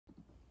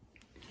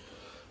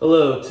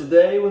Hello,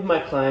 today with my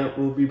client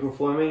we'll be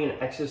performing an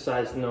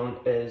exercise known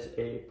as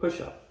a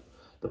push-up.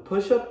 The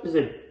push-up is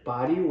a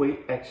body weight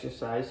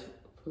exercise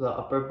for the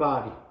upper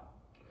body.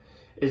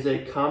 It is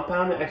a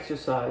compound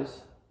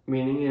exercise,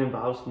 meaning it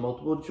involves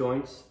multiple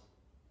joints,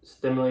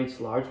 stimulates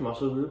large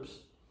muscle groups,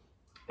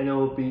 and it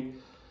will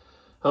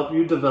help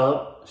you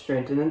develop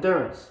strength and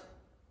endurance,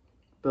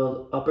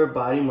 build upper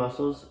body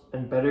muscles,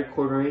 and better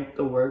coordinate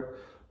the work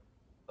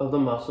of the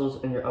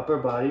muscles in your upper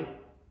body,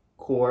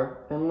 core,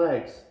 and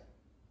legs.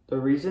 The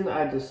reason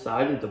I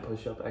decided the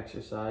push-up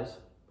exercise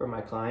for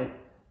my client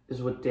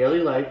is with daily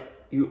life,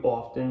 you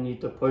often need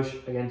to push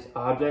against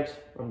objects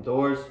from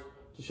doors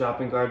to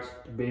shopping carts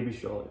to baby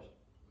strollers.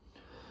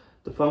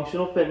 The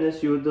functional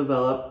fitness you will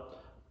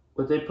develop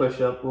with a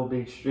push-up will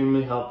be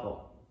extremely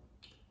helpful.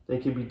 They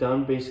can be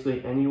done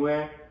basically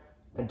anywhere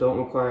and don't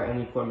require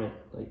any equipment.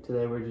 Like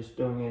today, we're just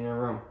doing it in a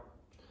room.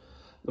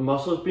 The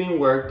muscles being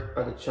worked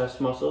are the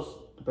chest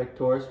muscles, the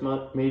pectoris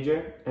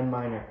major and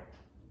minor,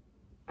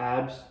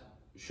 abs,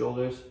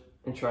 shoulders,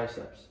 and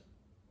triceps.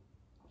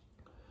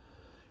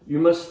 You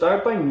must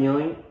start by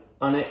kneeling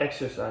on an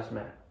exercise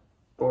mat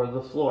or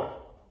the floor,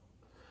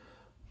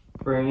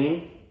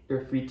 bringing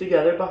your feet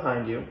together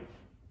behind you,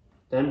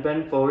 then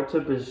bend forward to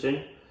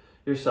position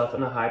yourself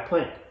in a high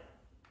plank.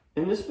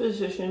 In this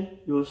position,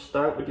 you will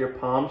start with your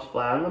palms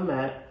flat on the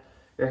mat,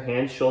 your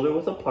hands shoulder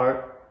width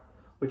apart,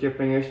 with your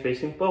fingers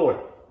facing forward.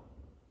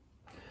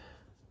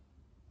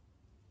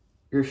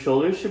 Your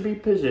shoulders should be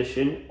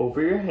positioned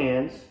over your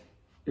hands,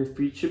 your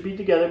feet should be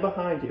together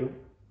behind you,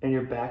 and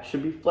your back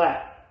should be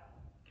flat,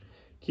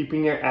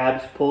 keeping your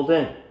abs pulled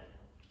in.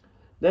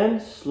 Then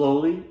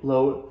slowly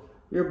lower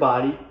your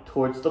body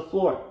towards the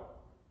floor.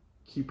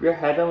 Keep your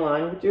head in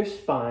line with your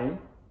spine.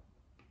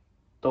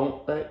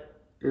 Don't let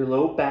your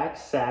low back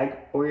sag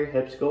or your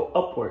hips go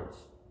upwards.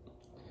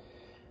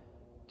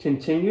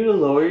 Continue to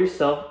lower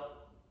yourself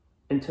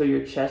until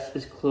your chest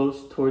is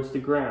close towards the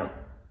ground,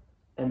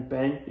 and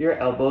bend your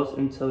elbows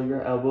until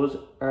your elbows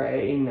are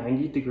at a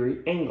 90-degree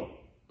angle.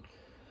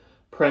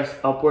 Press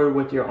upward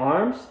with your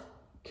arms.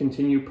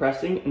 Continue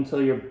pressing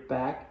until you're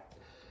back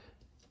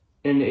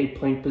in a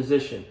plank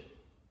position.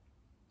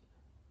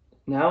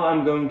 Now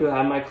I'm going to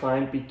have my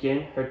client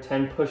begin her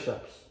 10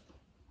 push-ups.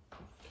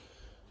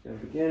 She's going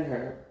to begin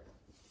her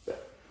back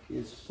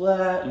is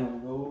flat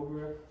and go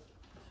over,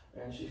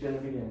 and she's going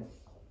to begin.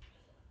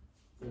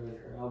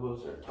 Her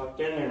elbows are tucked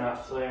in, they're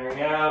not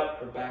flaring out,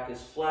 her back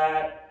is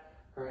flat,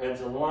 her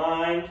head's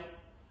aligned,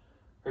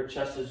 her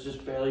chest is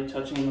just barely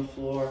touching the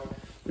floor,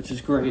 which is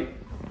great.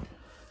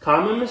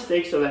 Common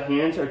mistakes are the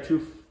hands are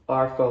too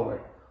far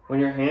forward. When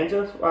your hands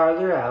are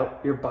farther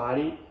out,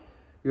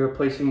 you're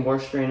placing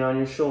more strain on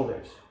your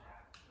shoulders.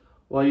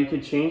 While you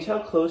could change how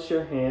close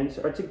your hands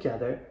are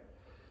together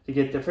to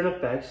get different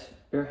effects,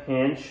 your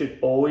hands should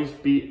always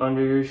be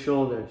under your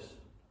shoulders.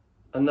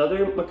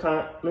 Another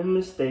common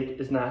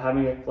mistake is not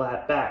having a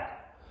flat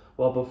back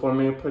while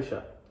performing a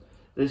push-up.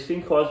 This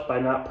can be caused by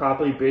not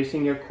properly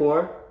bracing your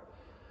core,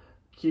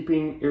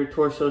 keeping your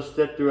torso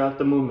stiff throughout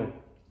the movement.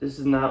 This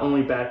is not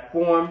only bad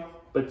form,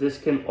 but this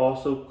can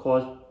also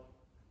cause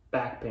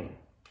back pain.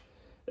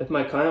 If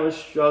my client was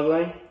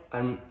struggling,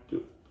 I'd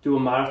do a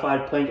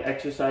modified plank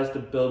exercise to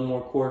build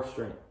more core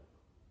strength.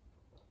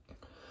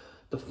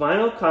 The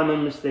final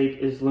common mistake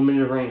is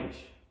limited range.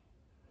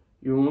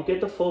 You won't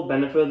get the full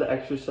benefit of the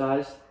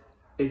exercise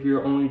if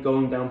you're only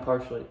going down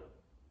partially,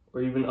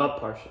 or even up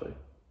partially,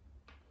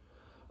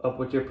 up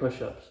with your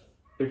push-ups.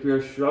 If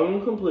you're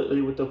struggling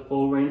completely with the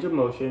full range of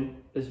motion,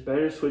 it's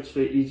better to switch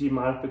to an easy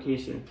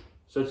modification,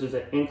 such as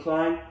an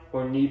incline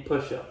or knee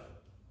push-up.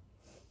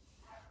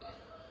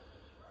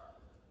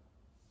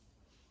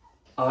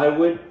 I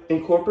would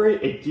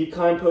incorporate a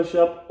decline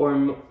push-up or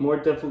a more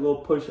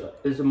difficult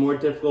push-up. Is a more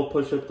difficult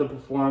push-up to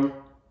perform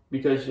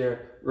because you're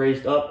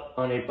raised up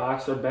on a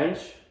box or bench,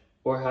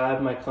 or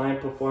have my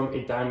client perform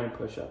a diamond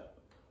push-up,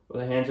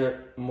 where the hands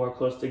are more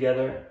close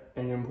together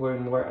and you're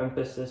putting more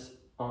emphasis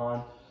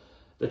on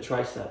the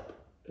tricep,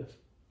 if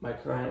my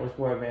client was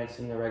more advanced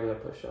in the regular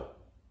push-up.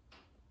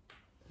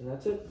 And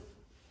that's it.